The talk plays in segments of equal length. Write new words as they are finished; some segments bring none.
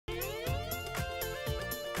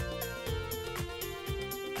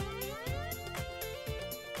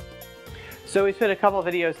So we spent a couple of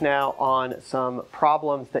videos now on some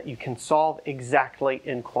problems that you can solve exactly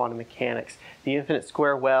in quantum mechanics. The infinite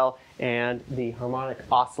square well and the harmonic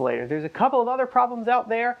oscillator. There's a couple of other problems out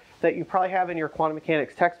there that you probably have in your quantum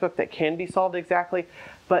mechanics textbook that can be solved exactly,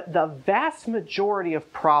 but the vast majority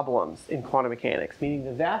of problems in quantum mechanics, meaning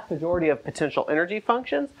the vast majority of potential energy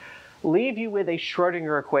functions, leave you with a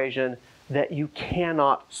Schrodinger equation that you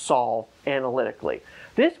cannot solve analytically.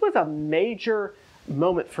 This was a major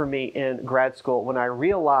moment for me in grad school when I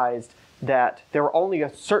realized that there were only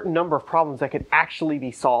a certain number of problems that could actually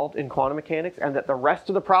be solved in quantum mechanics, and that the rest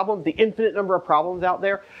of the problems, the infinite number of problems out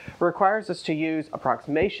there, requires us to use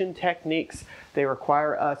approximation techniques. They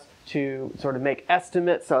require us to sort of make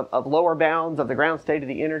estimates of lower bounds of the ground state of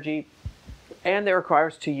the energy, and they require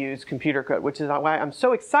us to use computer code, which is why I'm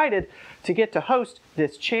so excited to get to host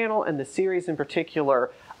this channel and the series in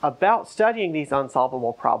particular about studying these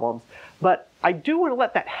unsolvable problems. But I do want to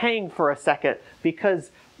let that hang for a second,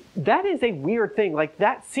 because that is a weird thing. Like,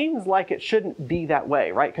 that seems like it shouldn't be that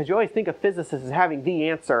way, right? Because you always think of physicists as having the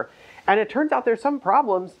answer. And it turns out there's some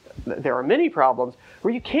problems, there are many problems,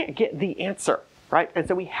 where you can't get the answer, right? And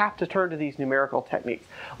so we have to turn to these numerical techniques.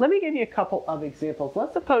 Let me give you a couple of examples.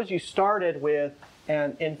 Let's suppose you started with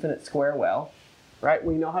an infinite square well, right?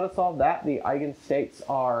 We know how to solve that. The eigenstates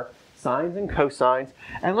are sines and cosines.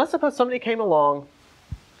 And let's suppose somebody came along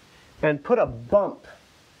and put a bump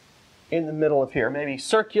in the middle of here, maybe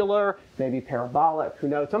circular, maybe parabolic, who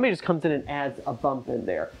knows? Somebody just comes in and adds a bump in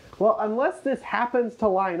there. Well, unless this happens to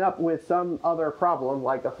line up with some other problem,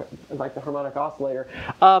 like the harmonic oscillator,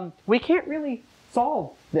 we can't really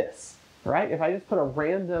solve this, right? If I just put a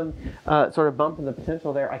random sort of bump in the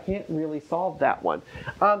potential there, I can't really solve that one.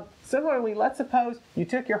 Similarly, let's suppose you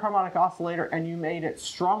took your harmonic oscillator and you made it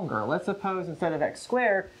stronger. Let's suppose instead of x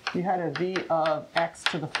squared, you had a v of x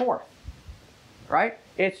to the fourth, right?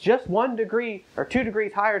 It's just 1 degree or 2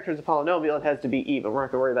 degrees higher in terms of polynomial. It has to be even. We're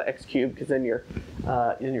not going to worry about x cubed, because then your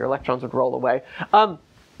electrons would roll away.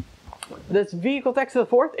 This v equals x to the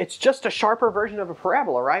fourth, it's just a sharper version of a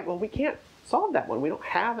parabola, right? Well, we can't solve that one. We don't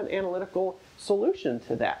have an analytical solution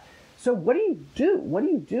to that. So what do you do? What do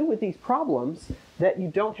you do with these problems that you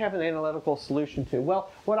don't have an analytical solution to?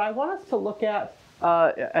 Well, what I want us to look at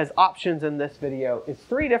as options in this video is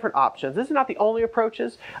 3 different options. This is not the only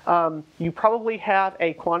approaches. You probably have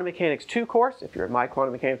a Quantum Mechanics 2 course. If you're at my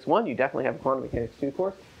Quantum Mechanics 1, you definitely have a Quantum Mechanics 2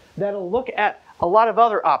 course that'll look at a lot of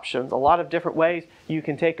other options, a lot of different ways you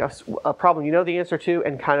can take a problem you know the answer to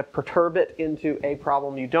and kind of perturb it into a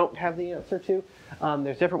problem you don't have the answer to.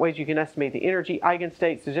 There's different ways you can estimate the energy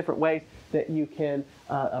eigenstates. There's different ways that you can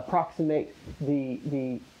approximate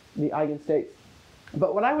the eigenstates.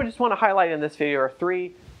 But what I would just want to highlight in this video are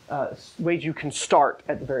 3 ways you can start,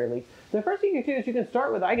 at the very least. The first thing you can do is you can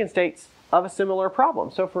start with eigenstates of a similar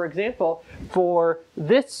problem. So for example, for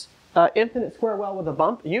this infinite square well with a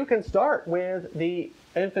bump, you can start with the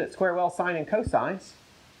infinite square well sine and cosines.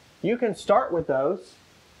 You can start with those,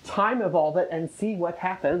 time evolve it, and see what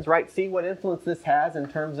happens, right? See what influence this has in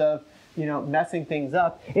terms of, you know, messing things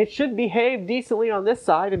up. It should behave decently on this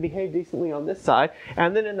side and behave decently on this side.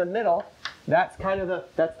 And then in the middle, that's kind of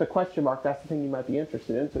that's the question mark. That's the thing you might be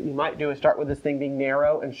interested in. So what you might do is start with this thing being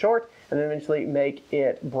narrow and short, and then eventually make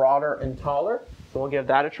it broader and taller. So we'll give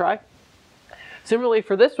that a try. Similarly,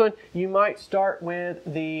 for this one, you might start with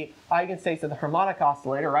the eigenstates of the harmonic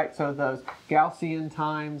oscillator, right? So those Gaussian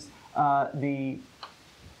times the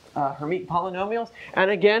Hermite polynomials. And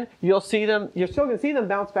again, you'll see them, you're still going to see them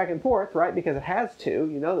bounce back and forth, right? Because it has to.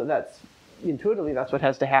 You know that's intuitively that's what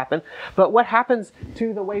has to happen. But what happens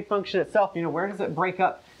to the wave function itself? You know, where does it break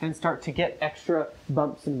up and start to get extra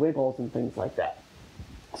bumps and wiggles and things like that?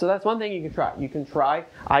 So that's one thing you can try. You can try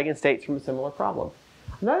eigenstates from a similar problem.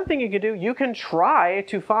 Another thing you can do, you can try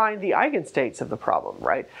to find the eigenstates of the problem,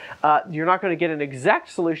 right? You're not going to get an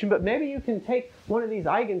exact solution, but maybe you can take one of these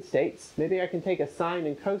eigenstates. Maybe I can take a sine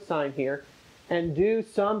and cosine here and do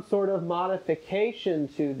some sort of modification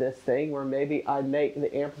to this thing, where maybe I make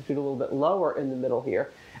the amplitude a little bit lower in the middle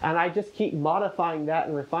here. And I just keep modifying that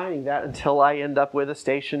and refining that until I end up with a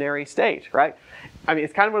stationary state, right? I mean,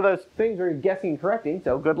 it's kind of one of those things where you're guessing and correcting,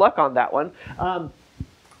 so good luck on that one.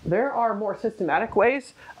 There are more systematic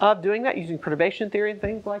ways of doing that, using perturbation theory and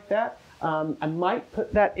things like that. I might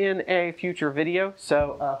put that in a future video,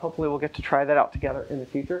 so hopefully we'll get to try that out together in the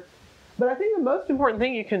future. But I think the most important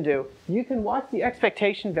thing you can do, you can watch the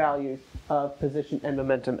expectation values of position and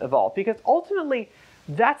momentum evolve, because ultimately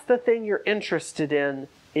that's the thing you're interested in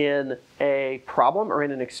in a problem or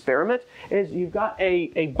in an experiment is you've got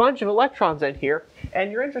a bunch of electrons in here,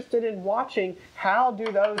 and you're interested in watching how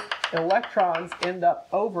do those electrons end up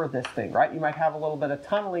over this thing, right? You might have a little bit of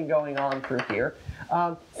tunneling going on through here.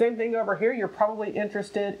 Same thing over here. You're probably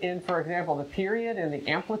interested in, for example, the period and the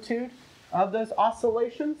amplitude of those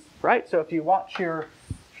oscillations, right? So if you watch your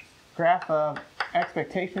graph of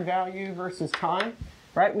expectation value versus time,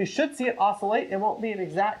 right, we should see it oscillate. It won't be an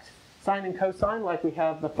exact sine and cosine like we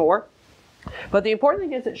have before. But the important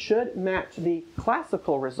thing is it should match the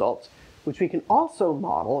classical results, which we can also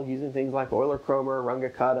model using things like Euler-Kromer,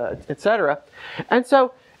 Runge-Kutta, etc. And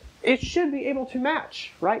so it should be able to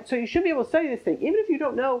match, right? So you should be able to study this thing, even if you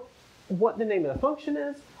don't know what the name of the function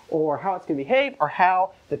is, or how it's going to behave, or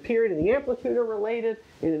how the period and the amplitude are related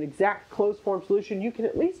in an exact closed-form solution. You can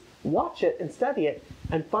at least watch it and study it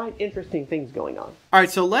and find interesting things going on. All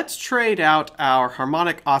right, so let's trade out our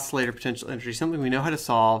harmonic oscillator potential energy, something we know how to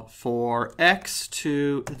solve, for x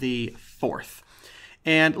to the fourth.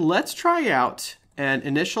 And let's try out an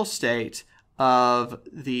initial state of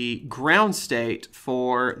the ground state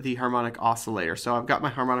for the harmonic oscillator. So I've got my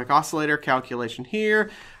harmonic oscillator calculation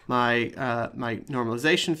here, my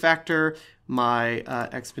normalization factor, my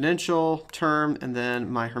exponential term, and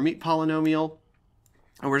then my Hermite polynomial.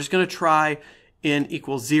 And we're just going to try n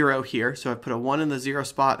equals 0 here. So I've put a 1 in the 0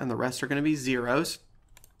 spot, and the rest are going to be zeros.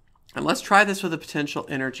 And let's try this with a potential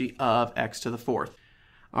energy of x to the fourth.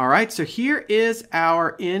 All right, so here is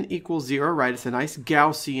our n equals 0, right? It's a nice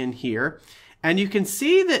Gaussian here. And you can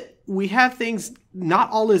see that we have things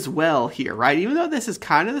not all as well here, right? Even though this is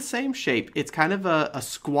kind of the same shape, it's kind of a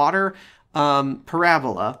squatter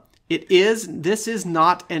parabola. This is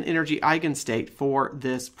not an energy eigenstate for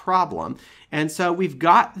this problem. And so we've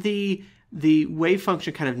got the wave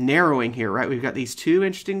function kind of narrowing here, right? We've got these two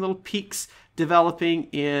interesting little peaks developing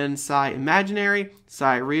in psi imaginary.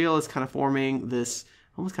 Psi real is kind of forming this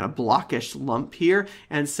almost kind of blockish lump here.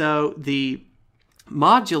 And so the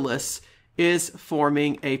modulus is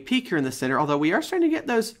forming a peak here in the center, although we are starting to get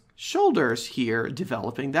those shoulders here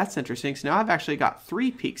developing. That's interesting. So now I've actually got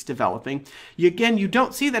 3 peaks developing. Again, you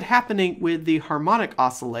don't see that happening with the harmonic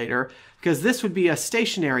oscillator because this would be a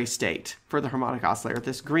stationary state for the harmonic oscillator.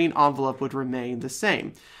 This green envelope would remain the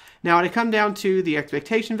same. Now, when I come down to the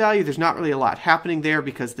expectation value, there's not really a lot happening there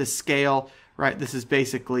because this scale, right, this is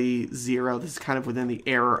basically 0. This is kind of within the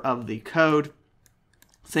error of the code.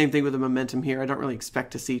 Same thing with the momentum here. I don't really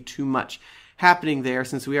expect to see too much happening there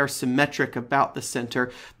since we are symmetric about the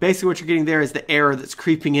center. Basically what you're getting there is the error that's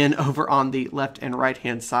creeping in over on the left and right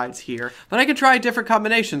hand sides here. But I could try different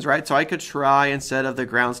combinations, right? So I could try, instead of the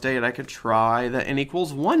ground state, I could try the n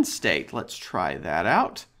equals 1 state. Let's try that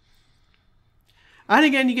out. And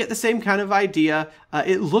again, you get the same kind of idea.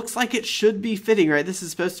 It looks like it should be fitting, right? This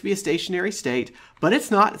is supposed to be a stationary state, but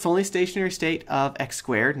it's not. It's only a stationary state of x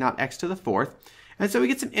squared, not x to the fourth. And so we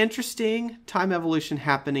get some interesting time evolution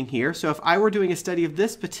happening here. So if I were doing a study of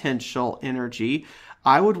this potential energy,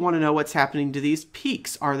 I would want to know what's happening to these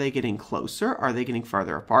peaks. Are they getting closer? Are they getting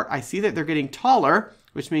farther apart? I see that they're getting taller,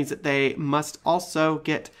 which means that they must also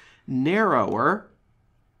get narrower.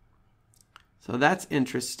 So that's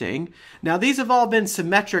interesting. Now these have all been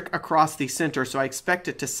symmetric across the center, so I expect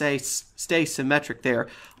it to stay symmetric there.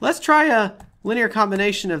 Let's try a linear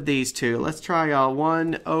combination of these two. Let's try a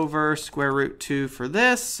 1 over square root 2 for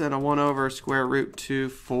this and a 1 over square root 2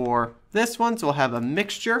 for this one. So we'll have a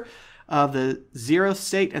mixture of the 0th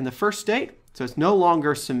state and the first state. So it's no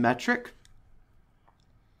longer symmetric.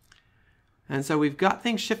 And so we've got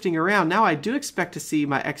things shifting around. Now I do expect to see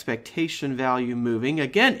my expectation value moving.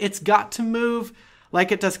 Again, it's got to move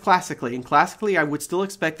like it does classically. And classically, I would still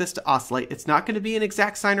expect this to oscillate. It's not going to be an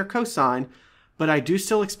exact sine or cosine, but I do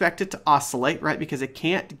still expect it to oscillate, right? Because it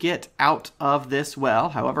can't get out of this well,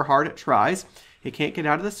 however hard it tries. It can't get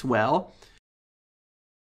out of this well.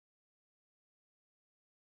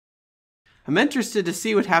 I'm interested to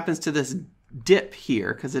see what happens to this dip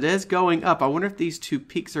here, because it is going up. I wonder if these two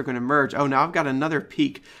peaks are going to merge. Oh, now I've got another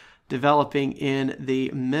peak developing in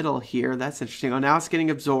the middle here. That's interesting. Oh, now it's getting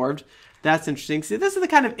absorbed. That's interesting. See, this is the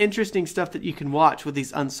kind of interesting stuff that you can watch with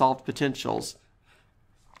these unsolved potentials.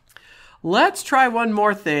 Let's try one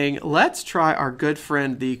more thing. Let's try our good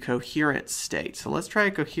friend, the coherent state. So let's try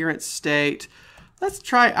a coherent state. Let's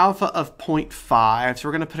try alpha of 0.5. So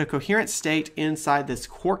we're going to put a coherent state inside this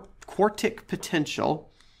quartic potential.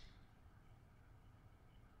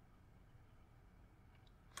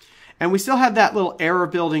 And we still have that little error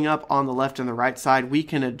building up on the left and the right side. We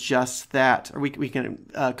can adjust that, or we can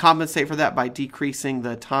compensate for that by decreasing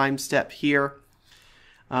the time step here.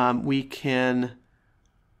 We can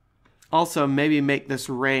Also, maybe make this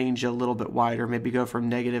range a little bit wider, maybe go from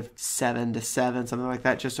 -7 to 7, something like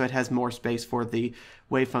that, just so it has more space for the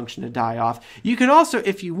wave function to die off. You can also,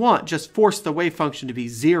 if you want, just force the wave function to be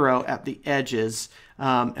 0 at the edges,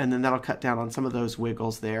 and then that'll cut down on some of those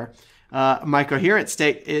wiggles there. My coherent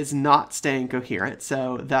state is not staying coherent,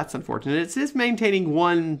 so that's unfortunate. It is maintaining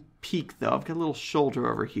one peak, though. I've got a little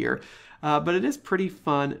shoulder over here, but it is pretty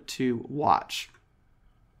fun to watch.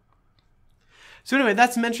 So anyway,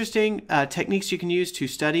 that's some interesting techniques you can use to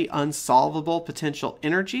study unsolvable potential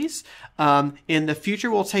energies. In the future,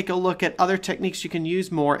 we'll take a look at other techniques you can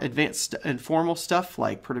use, more advanced and formal stuff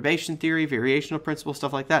like perturbation theory, variational principle,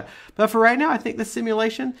 stuff like that. But for right now, I think the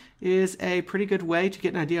simulation is a pretty good way to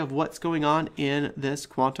get an idea of what's going on in this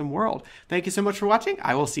quantum world. Thank you so much for watching.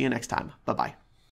 I will see you next time. Bye-bye.